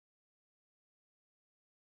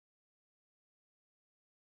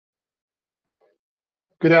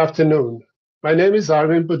Good afternoon. My name is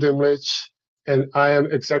Armin, and I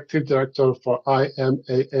am Executive Director for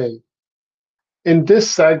IMAA. In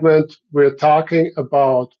this segment, we're talking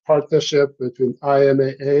about partnership between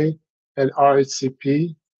IMAA and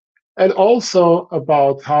RHCP, and also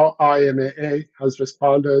about how IMAA has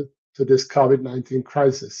responded to this COVID-19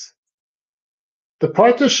 crisis. The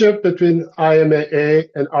partnership between IMAA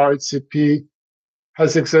and RHCP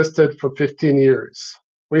has existed for 15 years.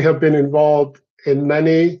 We have been involved in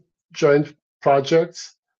many joint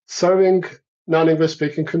projects serving non-English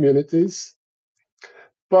speaking communities,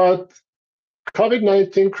 but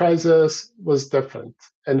COVID-19 crisis was different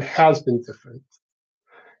and has been different.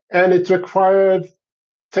 And it required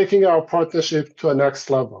taking our partnership to a next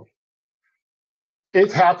level.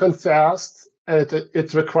 It happened fast, and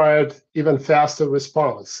it required even faster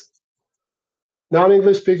response.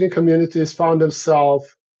 Non-English speaking communities found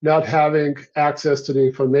themselves not having access to the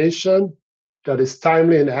information that is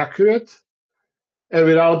timely and accurate. And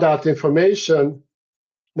without that information,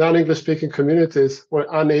 non-English speaking communities were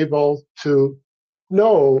unable to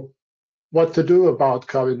know what to do about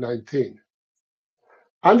COVID-19.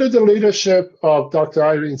 Under the leadership of Dr.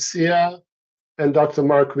 Irene Sia and Dr.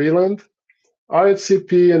 Mark Wieland,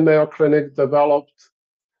 RHCP and Mayo Clinic developed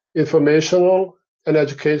informational and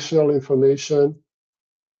educational information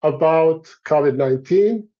about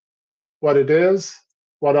COVID-19, what it is,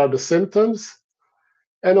 what are the symptoms,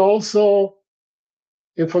 and also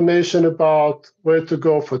information about where to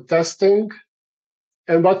go for testing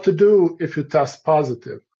and what to do if you test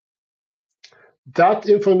positive. That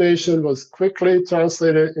information was quickly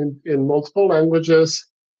translated in multiple languages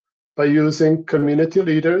by using community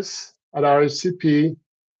leaders at RHCP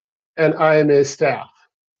and IMA staff.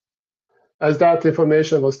 As that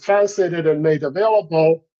information was translated and made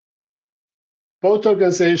available, both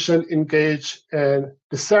organizations engaged in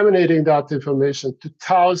disseminating that information to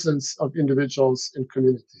thousands of individuals in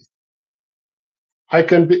community. I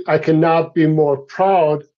cannot be more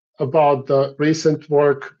proud about the recent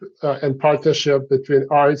work and partnership between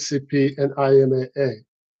RHCP and IMAA.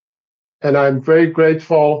 And I'm very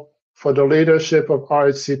grateful for the leadership of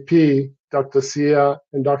RHCP, Dr. Sia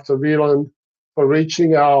and Dr. Wieland, for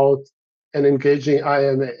reaching out and engaging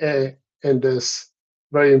IMAA in this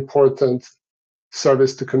very important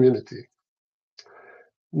service to community.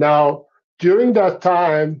 Now, during that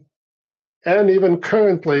time, and even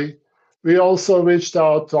currently, we also reached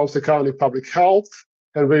out to Ulster County Public Health,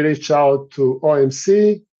 and we reached out to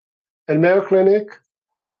OMC and Mayo Clinic,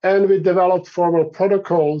 and we developed formal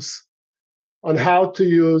protocols on how to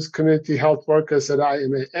use community health workers at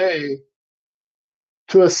IMAA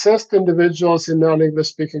to assist individuals in non-English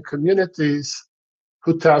speaking communities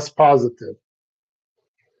who test positive.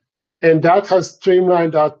 And that has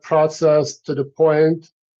streamlined that process to the point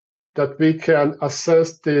that we can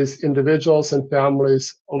assist these individuals and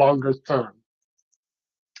families longer term.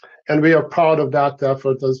 And we are proud of that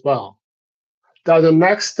effort as well. Now, the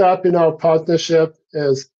next step in our partnership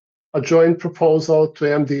is a joint proposal to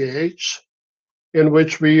MDH, in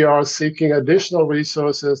which we are seeking additional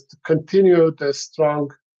resources to continue this strong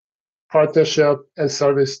partnership and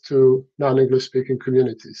service to non-English speaking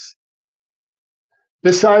communities.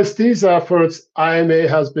 Besides these efforts, IMA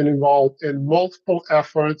has been involved in multiple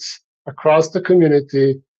efforts across the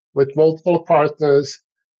community with multiple partners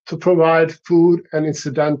to provide food and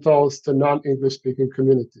incidentals to non-English speaking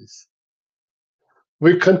communities.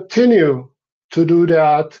 We continue to do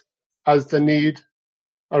that as the need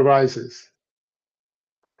arises.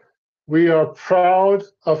 We are proud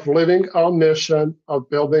of living our mission of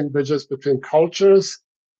building bridges between cultures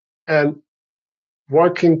and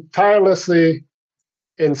working tirelessly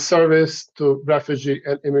in service to refugee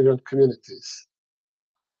and immigrant communities.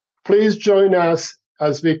 Please join us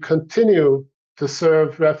as we continue to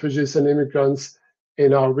serve refugees and immigrants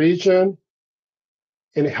in our region,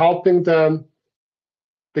 in helping them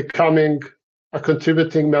becoming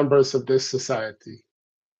contributing members of this society.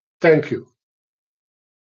 Thank you.